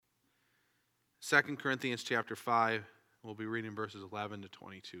2 Corinthians chapter 5. We'll be reading verses 11 to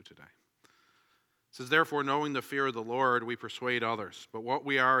 22 today. It says, "Therefore, knowing the fear of the Lord, we persuade others, but what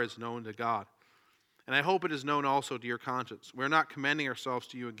we are is known to God. And I hope it is known also to your conscience. We are not commending ourselves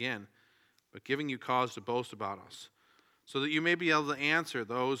to you again, but giving you cause to boast about us, so that you may be able to answer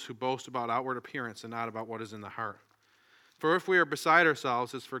those who boast about outward appearance and not about what is in the heart. For if we are beside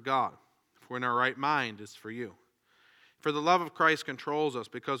ourselves, it's for God. If we're in our right mind, it's for you. For the love of Christ controls us,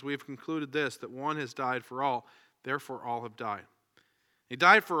 because we have concluded this, that one has died for all, therefore all have died. He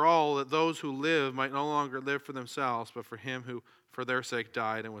died for all, that those who live might no longer live for themselves, but for him who for their sake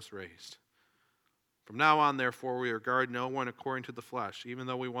died and was raised. From now on, therefore, we regard no one according to the flesh, even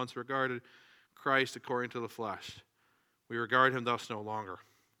though we once regarded Christ according to the flesh. We regard him thus no longer.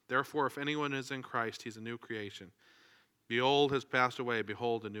 Therefore, if anyone is in Christ, he's a new creation. The old has passed away,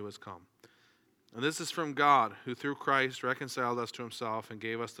 behold, the new has come. And this is from God, who through Christ reconciled us to himself and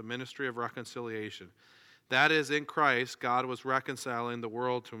gave us the ministry of reconciliation. That is, in Christ, God was reconciling the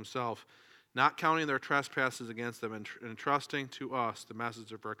world to himself, not counting their trespasses against them, and entrusting to us the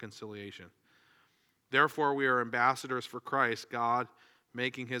message of reconciliation. Therefore, we are ambassadors for Christ, God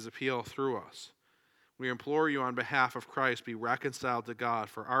making his appeal through us. We implore you on behalf of Christ, be reconciled to God.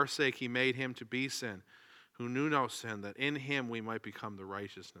 For our sake he made him to be sin, who knew no sin, that in him we might become the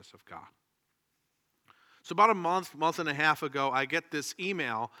righteousness of God." So about a month and a half ago, I get this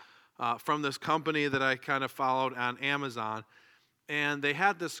email from this company that I kind of followed on Amazon, and they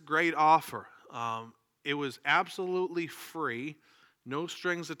had this great offer. It was absolutely free, no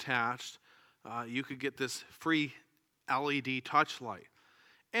strings attached. You could get this free LED touch light.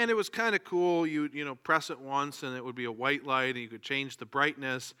 And it was kind of cool. You press it once and it would be a white light, and you could change the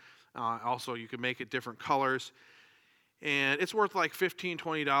brightness. Also, you could make it different colors. And it's worth like $15,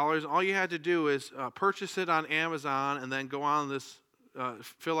 $20. All you had to do is purchase it on Amazon and then go on this,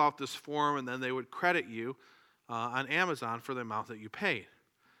 fill out this form, and then they would credit you on Amazon for the amount that you paid.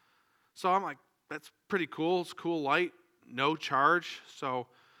 So I'm like, that's pretty cool. It's a cool light, no charge. So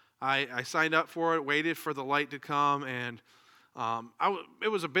I signed up for it, waited for the light to come, and it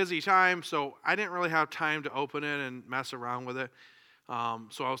was a busy time, so I didn't really have time to open it and mess around with it.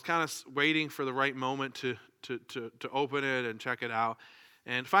 So I was kind of waiting for the right moment to open it and check it out.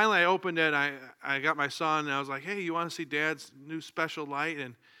 And finally I opened it. I got my son, and I was like, "Hey, you want to see Dad's new special light?"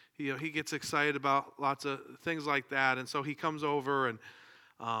 And he gets excited about lots of things like that. And so he comes over, and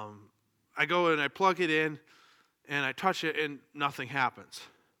I go and I plug it in, and I touch it, and nothing happens.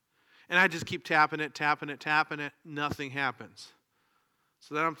 And I just keep tapping it, nothing happens.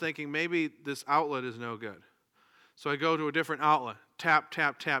 So then I'm thinking, maybe this outlet is no good. So I go to a different outlet, tap,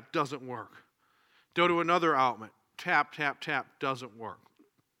 doesn't work. Go to another outlet, tap, doesn't work.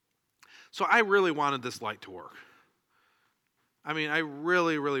 So I really wanted this light to work. I mean, I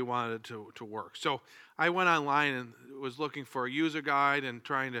really, really wanted it to work. So I went online and was looking for a user guide and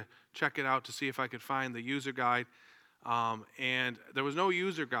trying to check it out to see if I could find the user guide. And there was no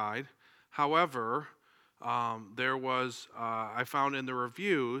user guide. However, there was, I found in the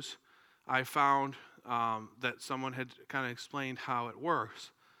reviews, that someone had kind of explained how it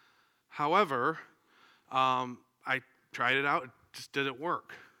works. However, I tried it out, it just didn't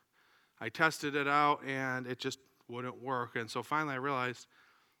work. I tested it out, and it just wouldn't work. And so finally I realized,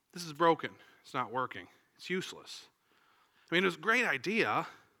 this is broken. It's not working. It's useless. I mean, it was a great idea.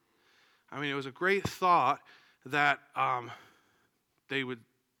 It was a great thought that they would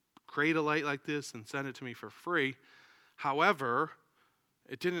create a light like this and send it to me for free. However,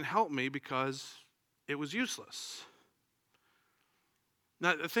 it didn't help me because it was useless.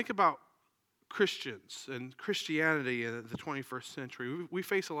 Now, think about Christians and Christianity in the 21st century. We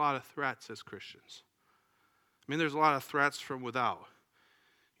face a lot of threats as Christians. There's a lot of threats from without.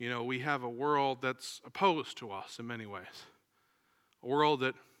 We have a world that's opposed to us in many ways. A world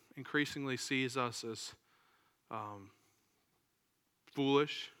that increasingly sees us as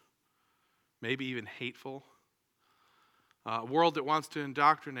foolish, maybe even hateful. A world that wants to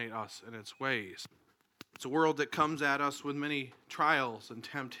indoctrinate us in its ways. It's a world that comes at us with many trials and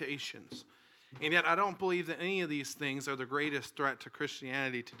temptations. And yet I don't believe that any of these things are the greatest threat to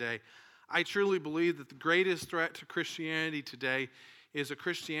Christianity today. I truly believe that the greatest threat to Christianity today is a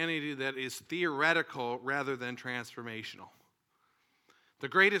Christianity that is theoretical rather than transformational. The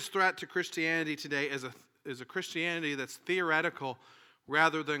greatest threat to Christianity today is a Christianity that's theoretical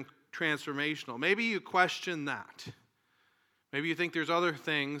rather than transformational. Maybe you question that. Maybe you think there's other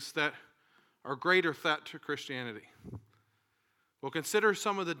things that are greater threat to Christianity. Well, consider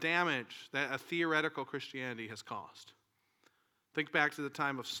some of the damage that a theoretical Christianity has caused. Think back to the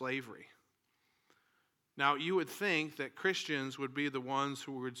time of slavery. Now, you would think that Christians would be the ones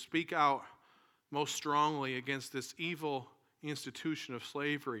who would speak out most strongly against this evil institution of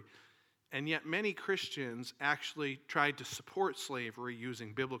slavery. And yet many Christians actually tried to support slavery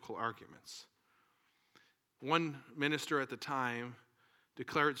using biblical arguments. One minister at the time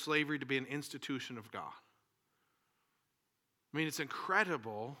declared slavery to be an institution of God. I mean, it's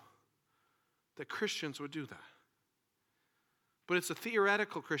incredible that Christians would do that. But it's a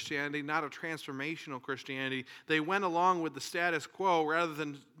theoretical Christianity, not a transformational Christianity. They went along with the status quo rather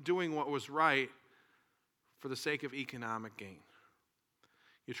than doing what was right for the sake of economic gain.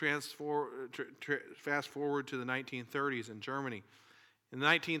 You fast forward to the 1930s in Germany. In the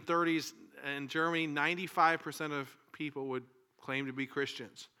 1930s in Germany, 95% of people would claim to be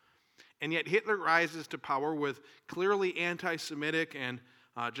Christians. And yet Hitler rises to power with clearly anti-Semitic and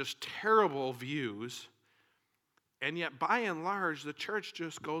just terrible views. And yet, by and large, the church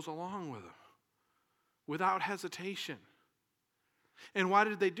just goes along with him without hesitation. And why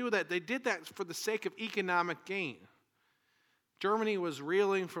did they do that? They did that for the sake of economic gain. Germany was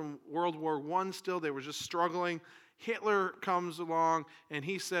reeling from World War I still. They were just struggling. Hitler comes along and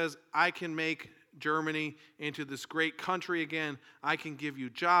he says, I can make Germany into this great country again. I can give you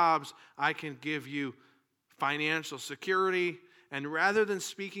jobs. I can give you financial security. And rather than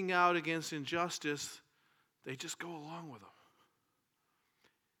speaking out against injustice, they just go along with them.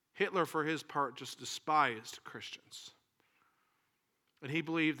 Hitler, for his part, just despised Christians. And he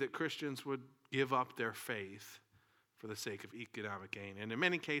believed that Christians would give up their faith for the sake of economic gain. And in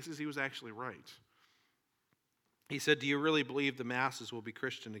many cases, he was actually right. He said, do you really believe the masses will be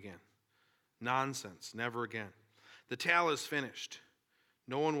Christian again? Nonsense, never again. The tale is finished.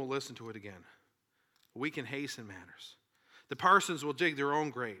 No one will listen to it again. We can hasten matters. The parsons will dig their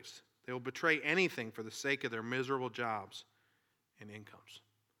own graves. They will betray anything for the sake of their miserable jobs and incomes.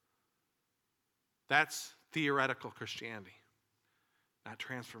 That's theoretical Christianity, not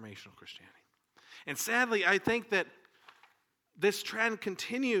transformational Christianity. And sadly, I think that this trend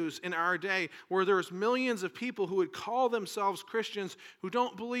continues in our day where there's millions of people who would call themselves Christians who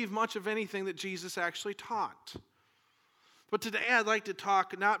don't believe much of anything that Jesus actually taught. But today I'd like to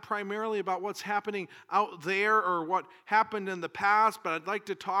talk not primarily about what's happening out there or what happened in the past, but I'd like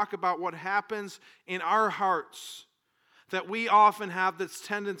to talk about what happens in our hearts. That we often have this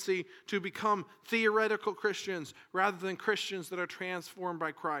tendency to become theoretical Christians rather than Christians that are transformed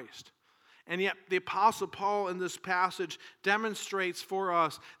by Christ. And yet the Apostle Paul in this passage demonstrates for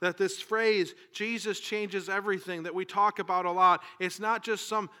us that this phrase, Jesus changes everything, that we talk about a lot, it's not just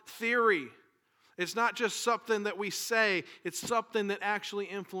some theory. It's not just something that we say, it's something that actually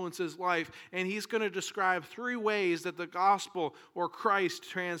influences life. And he's going to describe 3 ways that the gospel or Christ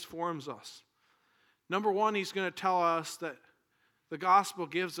transforms us. Number 1, he's going to tell us that the gospel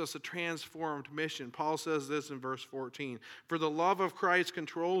gives us a transformed mission. Paul says this in verse 14. For the love of Christ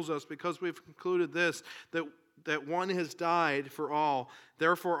controls us because we've concluded this, that one has died for all.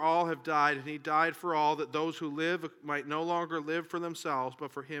 Therefore all have died, and he died for all, that those who live might no longer live for themselves,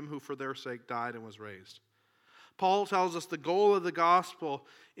 but for him who for their sake died and was raised. Paul tells us the goal of the gospel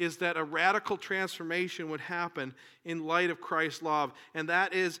is that a radical transformation would happen in light of Christ's love. And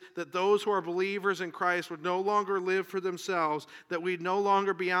that is that those who are believers in Christ would no longer live for themselves, that we'd no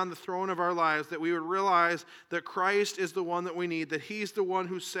longer be on the throne of our lives, that we would realize that Christ is the one that we need, that he's the one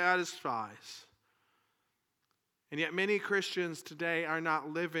who satisfies. And yet many Christians today are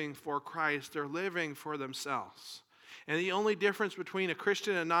not living for Christ, they're living for themselves. And the only difference between a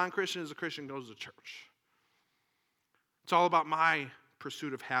Christian and a non-Christian is a Christian goes to church. It's all about my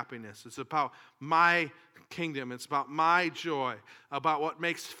pursuit of happiness. It's about my kingdom. It's about my joy, about what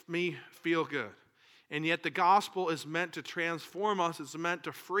makes me feel good. And yet the gospel is meant to transform us. It's meant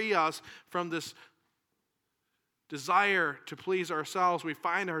to free us from this desire to please ourselves. We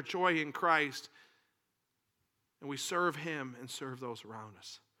find our joy in Christ, and we serve him and serve those around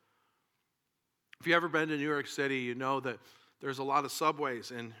us. If you've ever been to New York City, you know that there's a lot of subways.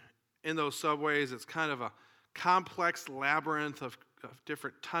 And in those subways, it's kind of a complex labyrinth of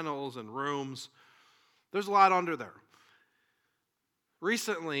different tunnels and rooms. There's a lot under there.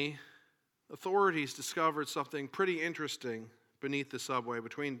 Recently, authorities discovered something pretty interesting beneath the subway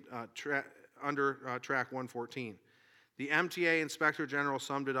under track 114. The MTA Inspector General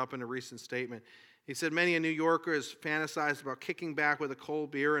summed it up in a recent statement. He said, many a New Yorker has fantasized about kicking back with a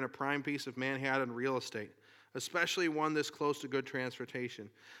cold beer and a prime piece of Manhattan real estate, especially one this close to good transportation.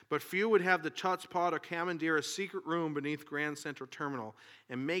 But few would have the chutzpah to commandeer a secret room beneath Grand Central Terminal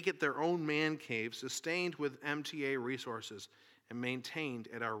and make it their own man cave, sustained with MTA resources and maintained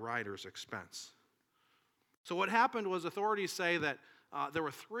at our riders' expense. So what happened was authorities say that there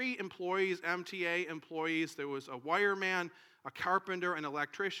were 3 employees, MTA employees. There was a wireman, a carpenter, and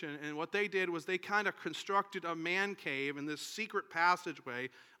electrician. And what they did was they kind of constructed a man cave in this secret passageway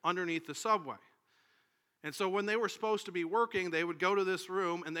underneath the subway. And so when they were supposed to be working, they would go to this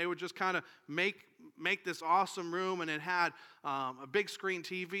room and they would just kind of make this awesome room. And it had a big screen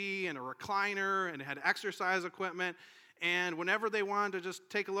TV and a recliner, and it had exercise equipment. And whenever they wanted to just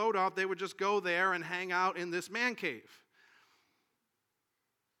take a load off, they would just go there and hang out in this man cave.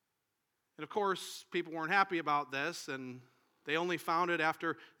 And of course, people weren't happy about this, and they only found it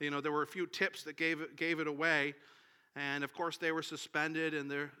after, there were a few tips that gave it away. And of course, they were suspended, and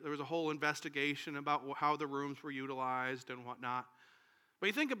there was a whole investigation about how the rooms were utilized and whatnot. But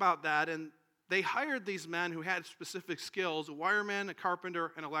you think about that, and they hired these men who had specific skills, a wireman, a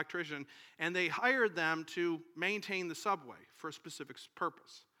carpenter, an electrician, and they hired them to maintain the subway for a specific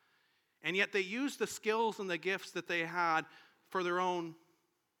purpose. And yet they used the skills and the gifts that they had for their own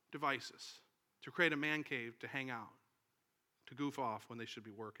devices, to create a man cave to hang out, to goof off when they should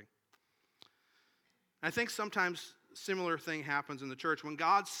be working. I think sometimes similar thing happens in the church. When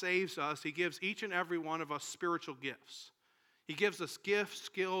God saves us, he gives each and every one of us spiritual gifts. He gives us gifts,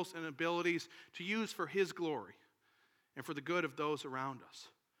 skills, and abilities to use for his glory and for the good of those around us.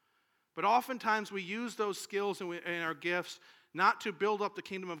 But oftentimes we use those skills and our gifts not to build up the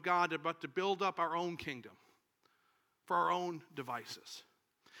kingdom of God, but to build up our own kingdom for our own devices.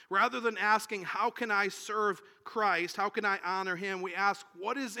 Rather than asking, how can I serve Christ? How can I honor him? We ask,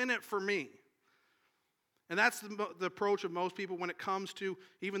 what is in it for me? And that's the approach of most people when it comes to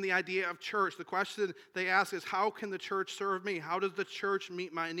even the idea of church. The question they ask is, how can the church serve me? How does the church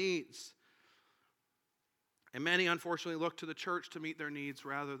meet my needs? And many, unfortunately, look to the church to meet their needs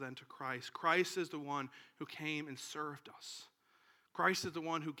rather than to Christ. Christ is the one who came and served us. Christ is the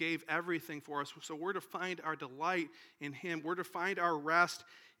one who gave everything for us. So we're to find our delight in him. We're to find our rest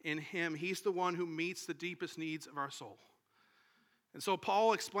in him. He's the one who meets the deepest needs of our soul. And so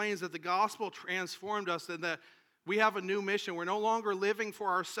Paul explains that the gospel transformed us and that we have a new mission. We're no longer living for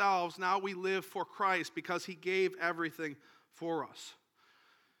ourselves. Now we live for Christ because he gave everything for us.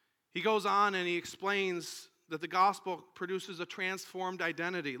 He goes on and he explains that the gospel produces a transformed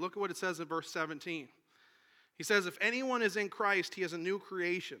identity. Look at what it says in verse 17. He says, if anyone is in Christ, he is a new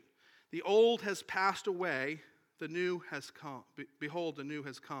creation. The old has passed away, the new has come. Behold, the new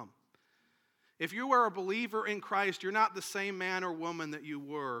has come. If you are a believer in Christ, you're not the same man or woman that you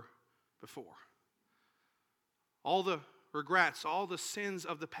were before. All the regrets, all the sins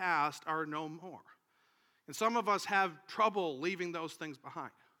of the past are no more. And some of us have trouble leaving those things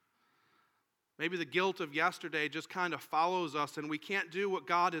behind. Maybe the guilt of yesterday just kind of follows us and we can't do what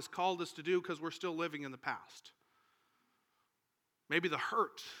God has called us to do because we're still living in the past. Maybe the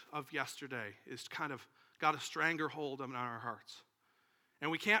hurt of yesterday is kind of got a stranglehold on our hearts. And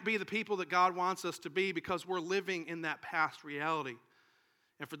we can't be the people that God wants us to be because we're living in that past reality.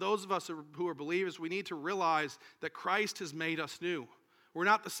 And for those of us who are believers, we need to realize that Christ has made us new. We're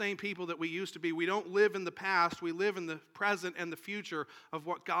not the same people that we used to be. We don't live in the past. We live in the present and the future of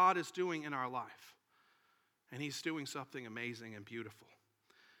what God is doing in our life. And he's doing something amazing and beautiful.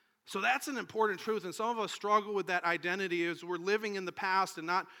 So that's an important truth. And some of us struggle with that identity as we're living in the past and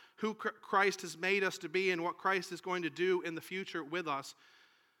not who Christ has made us to be and what Christ is going to do in the future with us.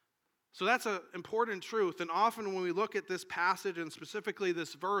 So that's an important truth. And often when we look at this passage and specifically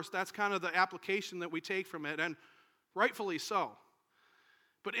this verse, that's kind of the application that we take from it, and rightfully so.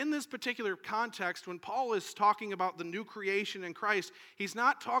 But in this particular context, when Paul is talking about the new creation in Christ, he's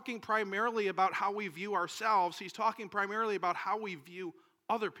not talking primarily about how we view ourselves. He's talking primarily about how we view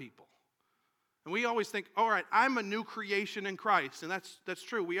other people. And we always think, all right, I'm a new creation in Christ. And that's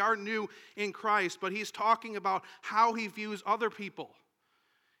true. We are new in Christ. But he's talking about how he views other people.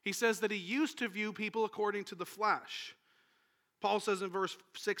 He says that he used to view people according to the flesh. Paul says in verse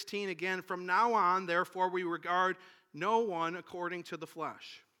 16 again, from now on, therefore, we regard no one according to the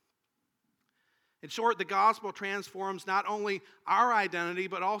flesh. In short, the gospel transforms not only our identity,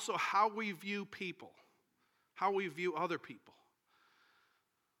 but also how we view people, how we view other people.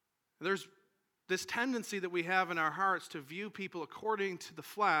 There's this tendency that we have in our hearts to view people according to the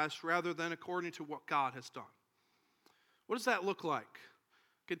flesh rather than according to what God has done. What does that look like?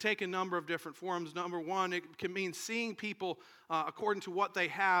 It can take a number of different forms. Number one, it can mean seeing people according to what they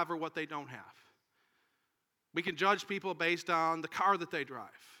have or what they don't have. We can judge people based on the car that they drive,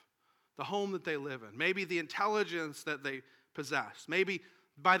 the home that they live in, maybe the intelligence that they possess, maybe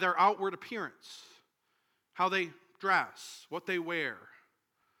by their outward appearance, how they dress, what they wear.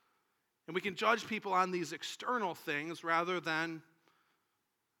 And we can judge people on these external things rather than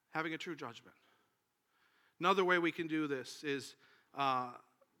having a true judgment. Another way we can do this is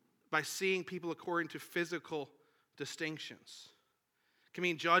by seeing people according to physical distinctions. It can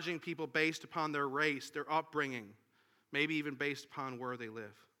mean judging people based upon their race, their upbringing, maybe even based upon where they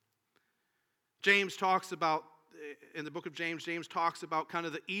live. James talks about, in the book of James, James talks about kind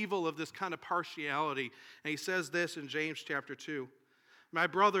of the evil of this kind of partiality. And he says this in James chapter 2. My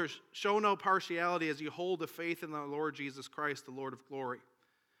brothers, show no partiality as you hold the faith in the Lord Jesus Christ, the Lord of glory.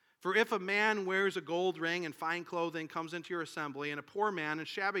 For if a man wears a gold ring and fine clothing comes into your assembly, and a poor man in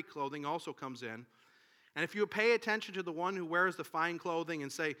shabby clothing also comes in, and if you pay attention to the one who wears the fine clothing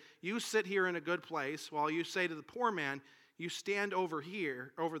and say, you sit here in a good place, while you say to the poor man, you stand over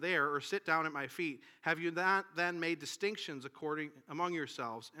there, or sit down at my feet, have you not then made distinctions among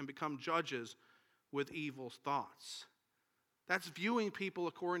yourselves and become judges with evil thoughts? That's viewing people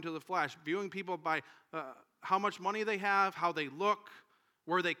according to the flesh, viewing people by how much money they have, how they look,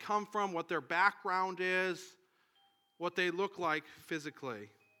 where they come from, what their background is, what they look like physically.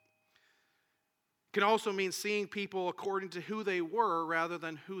 It can also mean seeing people according to who they were rather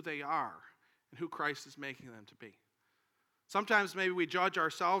than who they are and who Christ is making them to be. Sometimes maybe we judge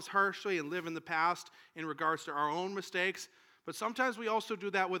ourselves harshly and live in the past in regards to our own mistakes, but sometimes we also do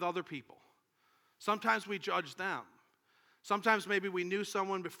that with other people. Sometimes we judge them. Sometimes maybe we knew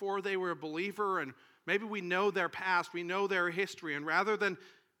someone before they were a believer, and maybe we know their past, we know their history, and rather than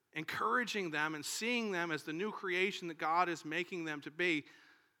encouraging them and seeing them as the new creation that God is making them to be,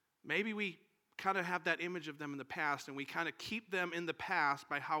 maybe we kind of have that image of them in the past, and we kind of keep them in the past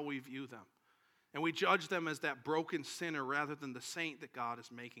by how we view them. And we judge them as that broken sinner rather than the saint that God is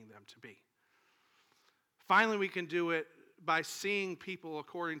making them to be. Finally, we can do it by seeing people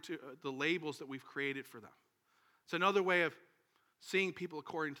according to the labels that we've created for them. It's another way of seeing people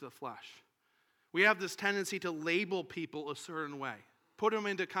according to the flesh. We have this tendency to label people a certain way, put them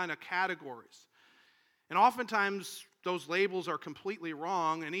into kind of categories. And oftentimes, those labels are completely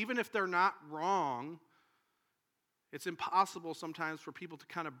wrong, and even if they're not wrong, it's impossible sometimes for people to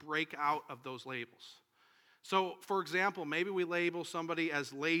kind of break out of those labels. So, for example, maybe we label somebody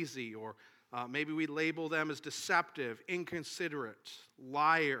as lazy, or maybe we label them as deceptive, inconsiderate,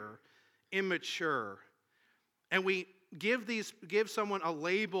 liar, immature. And we give someone a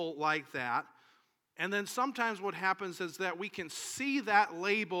label like that, and then sometimes what happens is that we can see that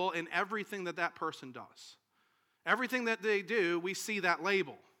label in everything that that person does. Everything that they do, we see that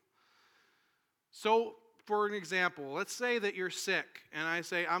label. So, for an example, let's say that you're sick, and I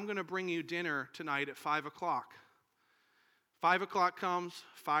say, I'm going to bring you dinner tonight at 5 o'clock. 5 o'clock comes,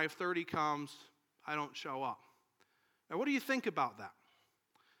 5:30 comes, I don't show up. Now, what do you think about that?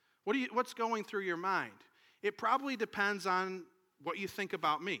 What's going through your mind? It probably depends on what you think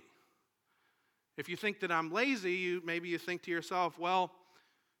about me. If you think that I'm lazy, maybe you think to yourself, well,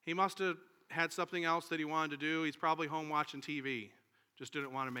 he must have had something else that he wanted to do. He's probably home watching TV. Just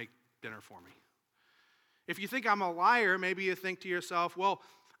didn't want to make dinner for me. If you think I'm a liar, maybe you think to yourself, well,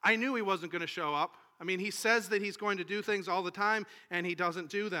 I knew he wasn't going to show up. I mean, he says that he's going to do things all the time, and he doesn't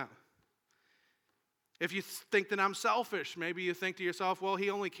do them. If you think that I'm selfish, maybe you think to yourself, well, he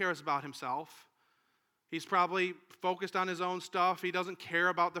only cares about himself. He's probably focused on his own stuff. He doesn't care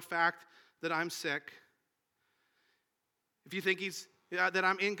about the fact that I'm sick. If you think that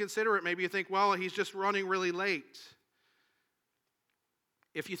I'm inconsiderate, maybe you think, well, he's just running really late.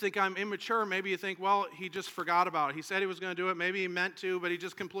 If you think I'm immature, maybe you think, well, he just forgot about it. He said he was going to do it. Maybe he meant to, but he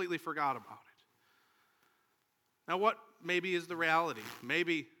just completely forgot about it. Now, what maybe is the reality?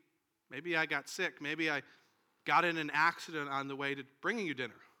 Maybe I got sick. Maybe I got in an accident on the way to bringing you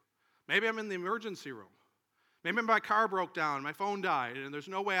dinner. Maybe I'm in the emergency room. Maybe my car broke down, my phone died, and there's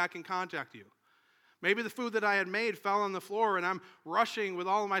no way I can contact you. Maybe the food that I had made fell on the floor, and I'm rushing with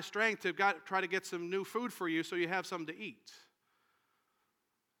all of my strength to try to get some new food for you so you have something to eat.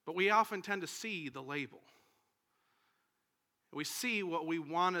 But we often tend to see the label. We see what we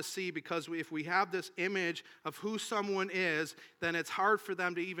want to see because if we have this image of who someone is, then it's hard for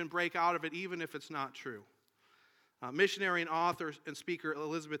them to even break out of it, even if it's not true. Missionary and author and speaker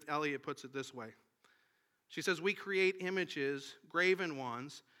Elizabeth Elliot puts it this way. She says, we create images, graven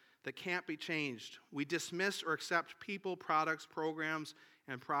ones, that can't be changed. We dismiss or accept people, products, programs,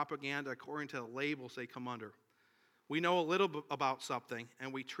 and propaganda according to the labels they come under. We know a little bit about something,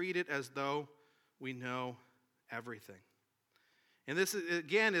 and we treat it as though we know everything. And this,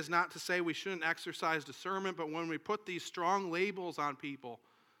 again, is not to say we shouldn't exercise discernment, but when we put these strong labels on people,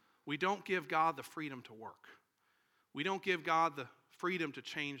 we don't give God the freedom to work. We don't give God the freedom to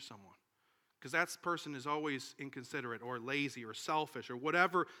change someone, because that person is always inconsiderate or lazy or selfish or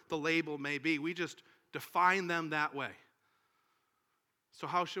whatever the label may be. We just define them that way. So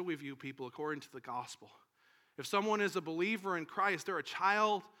how should we view people according to the gospel? If someone is a believer in Christ, they're a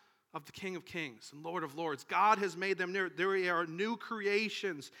child of the King of Kings and Lord of Lords. God has made them new. They are new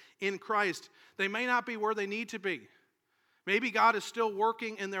creations in Christ. They may not be where they need to be. Maybe God is still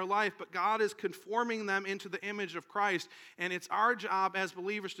working in their life, but God is conforming them into the image of Christ. And it's our job as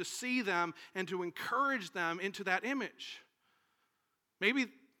believers to see them and to encourage them into that image. Maybe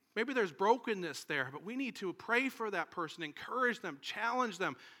there's brokenness there, but we need to pray for that person, encourage them, challenge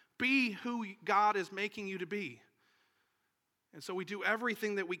them. Be who God is making you to be. And so we do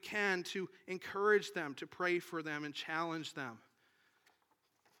everything that we can to encourage them, to pray for them and challenge them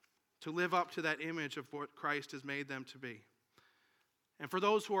to live up to that image of what Christ has made them to be. And for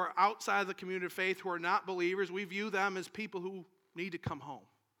those who are outside of the community of faith, who are not believers, we view them as people who need to come home.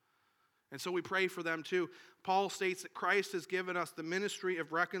 And so we pray for them too. Paul states that Christ has given us the ministry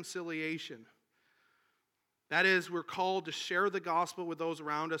of reconciliation. That is, we're called to share the gospel with those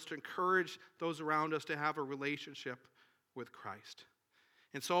around us, to encourage those around us to have a relationship with Christ.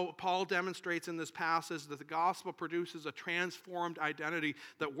 And so Paul demonstrates in this passage that the gospel produces a transformed identity,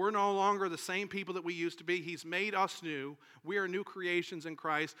 that we're no longer the same people that we used to be. He's made us new. We are new creations in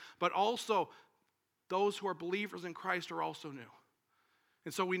Christ. But also, those who are believers in Christ are also new.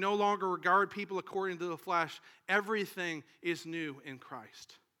 And so we no longer regard people according to the flesh. Everything is new in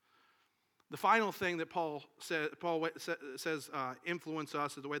Christ. The final thing that Paul says influence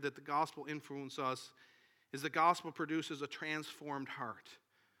us, is the way that the gospel influences us, is the gospel produces a transformed heart.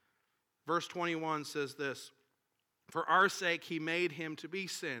 Verse 21 says this, "For our sake he made him to be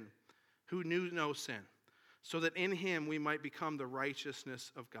sin, who knew no sin, so that in him we might become the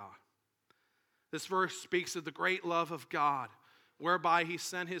righteousness of God." This verse speaks of the great love of God, whereby he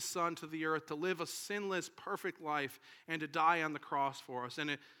sent his Son to the earth to live a sinless, perfect life and to die on the cross for us. And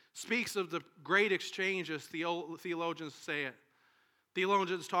it speaks of the great exchange, as theologians say it.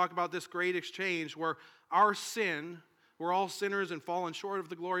 Theologians talk about this great exchange where our sin, we're all sinners and fallen short of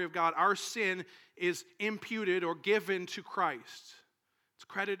the glory of God. Our sin is imputed or given to Christ. It's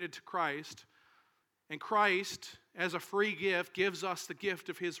credited to Christ. And Christ, as a free gift, gives us the gift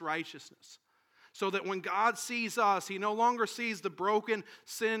of his righteousness. So that when God sees us, he no longer sees the broken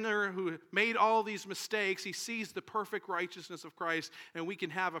sinner who made all these mistakes. He sees the perfect righteousness of Christ, and we can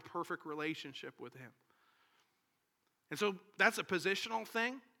have a perfect relationship with him. And so that's a positional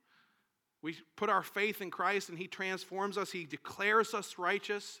thing. We put our faith in Christ and he transforms us. He declares us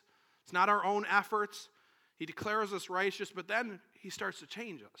righteous. It's not our own efforts. He declares us righteous, but then he starts to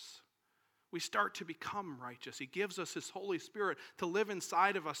change us. We start to become righteous. He gives us his Holy Spirit to live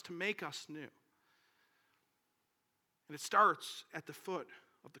inside of us, to make us new. And it starts at the foot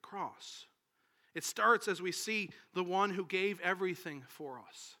of the cross. It starts as we see the one who gave everything for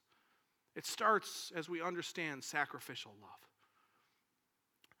us. It starts as we understand sacrificial love.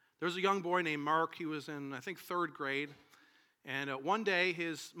 There was a young boy named Mark. He was in, I think, 3rd grade. And one day,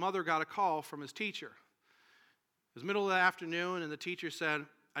 his mother got a call from his teacher. It was middle of the afternoon, and the teacher said,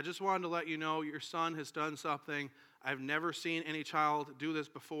 "I just wanted to let you know your son has done something. I've never seen any child do this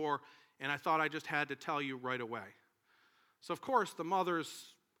before, and I thought I just had to tell you right away." So, of course, the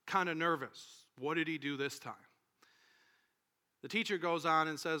mother's kind of nervous. What did he do this time? The teacher goes on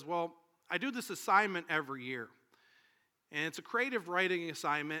and says, "Well, I do this assignment every year. And it's a creative writing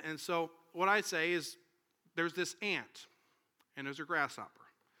assignment. And so what I say is there's this ant and there's a grasshopper.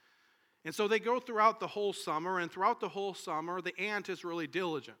 And so they go throughout the whole summer. And throughout the whole summer, the ant is really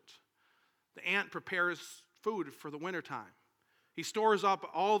diligent. The ant prepares food for the wintertime. He stores up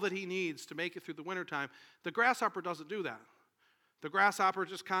all that he needs to make it through the wintertime. The grasshopper doesn't do that. The grasshopper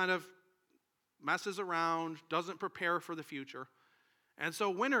just kind of messes around, doesn't prepare for the future. And so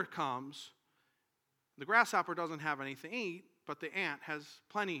winter comes, the grasshopper doesn't have anything to eat, but the ant has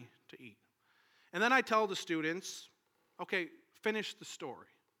plenty to eat. And then I tell the students, okay, finish the story.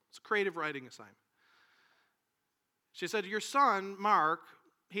 It's a creative writing assignment. She said, "Your son, Mark,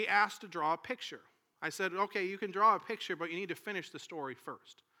 he asked to draw a picture." I said, "Okay, you can draw a picture, but you need to finish the story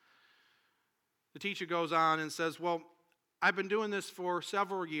first." The teacher goes on and says, "Well, I've been doing this for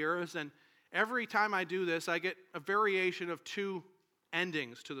several years, and every time I do this, I get a variation of 2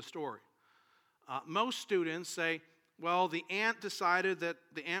 endings to the story. Most students say, well, the ant decided that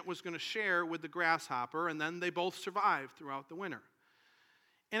the ant was going to share with the grasshopper, and then they both survived throughout the winter.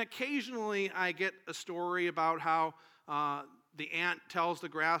 And occasionally I get a story about how the ant tells the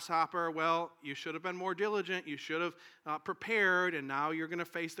grasshopper, well, you should have been more diligent, you should have prepared, and now you're going to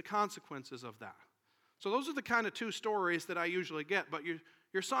face the consequences of that." So those are the kind of 2 stories that I usually get, but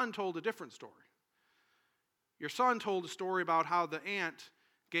your son told a different story. Your son told a story about how the ant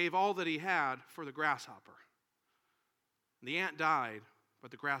gave all that he had for the grasshopper. The ant died, but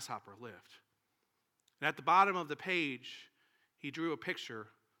the grasshopper lived. And at the bottom of the page, he drew a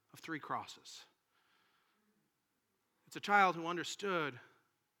picture of 3 crosses. It's a child who understood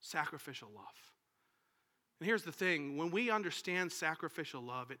sacrificial love. And here's the thing, when we understand sacrificial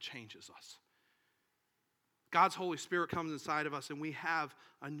love, it changes us. God's Holy Spirit comes inside of us and we have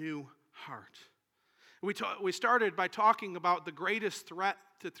a new heart. We started by talking about the greatest threat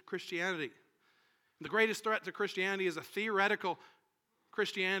to Christianity. The greatest threat to Christianity is a theoretical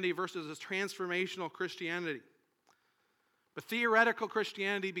Christianity versus a transformational Christianity. But theoretical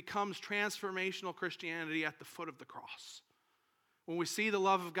Christianity becomes transformational Christianity at the foot of the cross. When we see the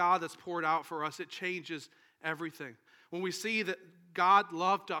love of God that's poured out for us, it changes everything. When we see that God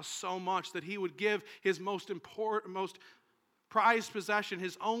loved us so much that he would give his most important, most prized possession,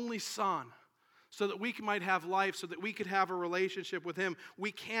 his only son, so that we might have life, so that we could have a relationship with him,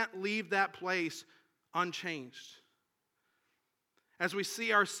 we can't leave that place unchanged. As we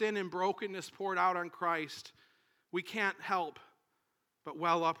see our sin and brokenness poured out on Christ, we can't help but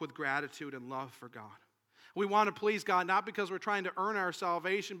well up with gratitude and love for God. We want to please God not because we're trying to earn our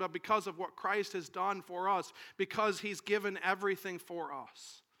salvation, but because of what Christ has done for us, because he's given everything for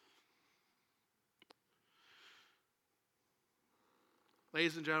us.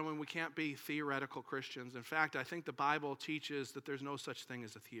 Ladies and gentlemen, we can't be theoretical Christians. In fact, I think the Bible teaches that there's no such thing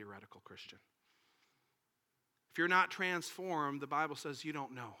as a theoretical Christian. If you're not transformed, the Bible says you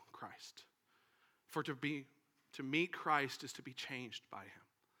don't know Christ. For to meet Christ is to be changed by him.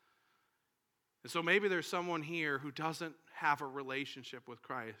 And so maybe there's someone here who doesn't have a relationship with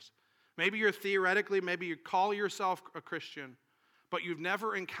Christ. Maybe you're maybe you call yourself a Christian, but you've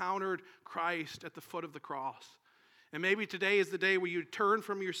never encountered Christ at the foot of the cross. And maybe today is the day where you turn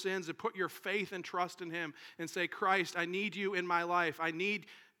from your sins and put your faith and trust in him and say, Christ, I need you in my life. I need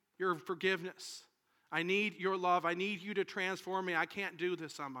your forgiveness. I need your love. I need you to transform me. I can't do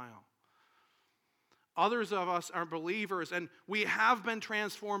this on my own. Others of us are believers, and we have been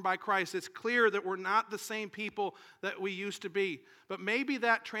transformed by Christ. It's clear that we're not the same people that we used to be. But maybe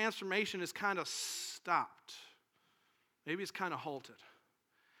that transformation is kind of stopped. Maybe it's kind of halted.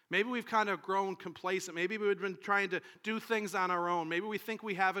 Maybe we've kind of grown complacent. Maybe we've been trying to do things on our own. Maybe we think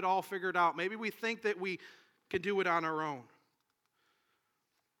we have it all figured out. Maybe we think that we can do it on our own.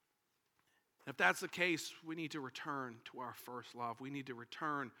 If that's the case, we need to return to our first love. We need to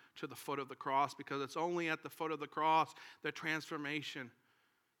return to the foot of the cross, because it's only at the foot of the cross that transformation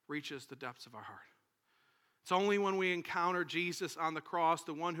reaches the depths of our heart. It's only when we encounter Jesus on the cross,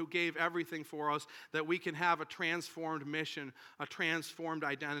 the one who gave everything for us, that we can have a transformed mission, a transformed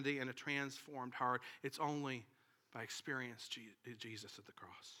identity, and a transformed heart. It's only by experiencing Jesus at the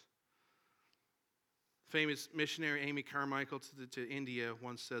cross. Famous missionary Amy Carmichael to India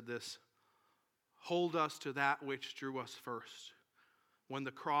once said this: hold us to that which drew us first, when the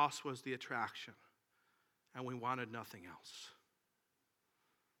cross was the attraction, and we wanted nothing else.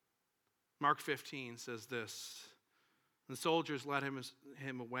 Mark 15 says this: the soldiers led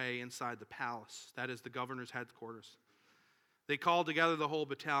him away inside the palace, that is the governor's headquarters. They called together the whole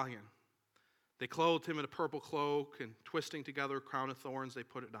battalion. They clothed him in a purple cloak, and twisting together a crown of thorns, they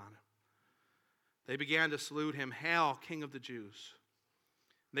put it on him. They began to salute him, "Hail, King of the Jews."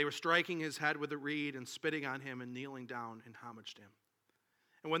 They were striking his head with a reed and spitting on him and kneeling down in homage to him.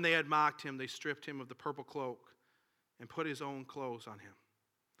 And when they had mocked him, they stripped him of the purple cloak and put his own clothes on him.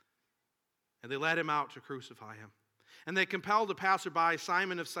 And they led him out to crucify him. And they compelled a passerby,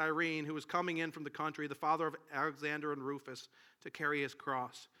 Simon of Cyrene, who was coming in from the country, the father of Alexander and Rufus, to carry his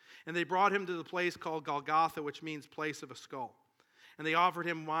cross. And they brought him to the place called Golgotha, which means place of a skull. And they offered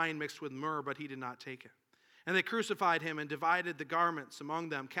him wine mixed with myrrh, but he did not take it. And they crucified him and divided the garments among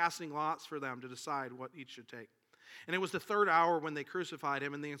them, casting lots for them to decide what each should take. And it was the third hour when they crucified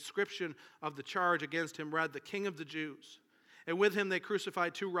him, and the inscription of the charge against him read, "The King of the Jews." And with him they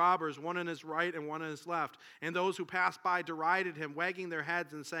crucified 2 robbers, one on his right and one on his left. And those who passed by derided him, wagging their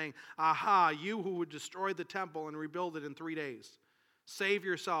heads and saying, "Aha, you who would destroy the temple and rebuild it in 3 days. Save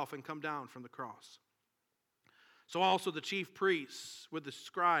yourself and come down from the cross." So also the chief priests with the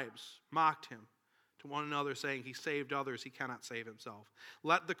scribes mocked him to one another, saying, "He saved others, he cannot save himself.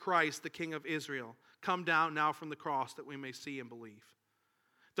 Let the Christ, the King of Israel, come down now from the cross, that we may see and believe."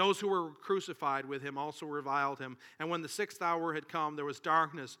 Those who were crucified with him also reviled him. And when the 6th hour had come, there was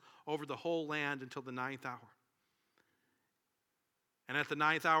darkness over the whole land until the 9th hour. And at the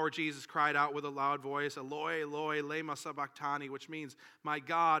 9th hour, Jesus cried out with a loud voice, "Eloi, Eloi, lema sabachthani," which means, my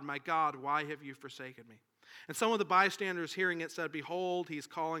God, why have you forsaken me?" And some of the bystanders hearing it said, "Behold, he's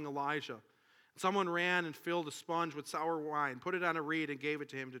calling Elijah." Someone ran and filled a sponge with sour wine, put it on a reed, and gave it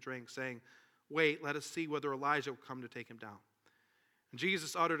to him to drink, saying, "Wait, let us see whether Elijah will come to take him down." And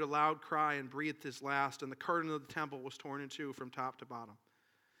Jesus uttered a loud cry and breathed his last, and the curtain of the temple was torn in two from top to bottom.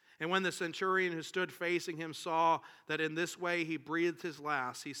 And when the centurion who stood facing him saw that in this way he breathed his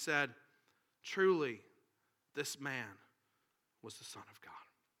last, he said, "Truly, this man was the Son of God."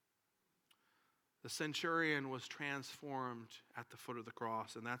 The centurion was transformed at the foot of the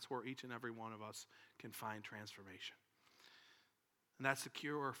cross, and that's where each and every one of us can find transformation. And that's the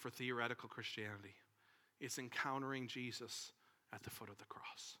cure for theoretical Christianity. It's encountering Jesus at the foot of the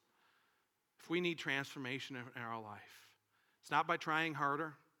cross. If we need transformation in our life, it's not by trying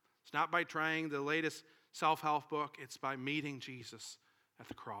harder. It's not by trying the latest self-help book. It's by meeting Jesus at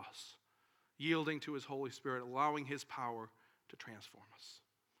the cross, yielding to his Holy Spirit, allowing his power to transform us.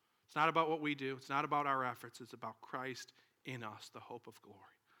 It's not about what we do. It's not about our efforts. It's about Christ in us, the hope of glory.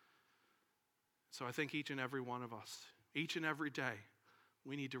 So I think each and every one of us, each and every day,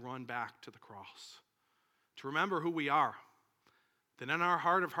 we need to run back to the cross, to remember who we are, that in our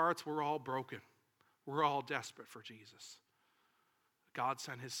heart of hearts, we're all broken. We're all desperate for Jesus. God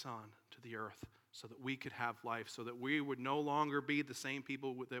sent his Son to the earth so that we could have life, so that we would no longer be the same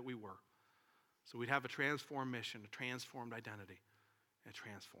people that we were. So we'd have a transformed mission, a transformed identity, and a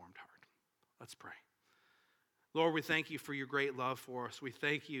transformed heart. Let's pray. Lord, we thank you for your great love for us. We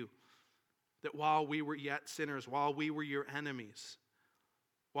thank you that while we were yet sinners, while we were your enemies,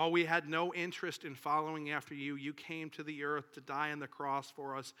 while we had no interest in following after you, you came to the earth to die on the cross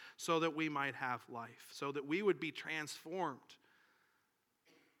for us so that we might have life, so that we would be transformed.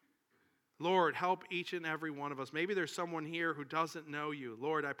 Lord, help each and every one of us. Maybe there's someone here who doesn't know you.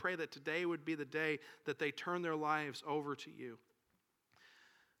 Lord, I pray that today would be the day that they turn their lives over to you.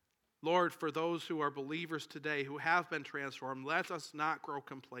 Lord, for those who are believers today who have been transformed, let us not grow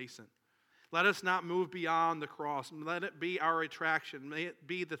complacent. Let us not move beyond the cross. Let it be our attraction. May it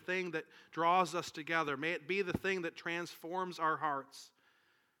be the thing that draws us together. May it be the thing that transforms our hearts.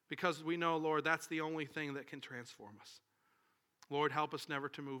 Because we know, Lord, that's the only thing that can transform us. Lord, help us never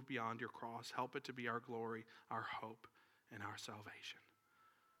to move beyond your cross. Help it to be our glory, our hope, and our salvation.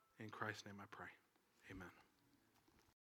 In Christ's name I pray. Amen.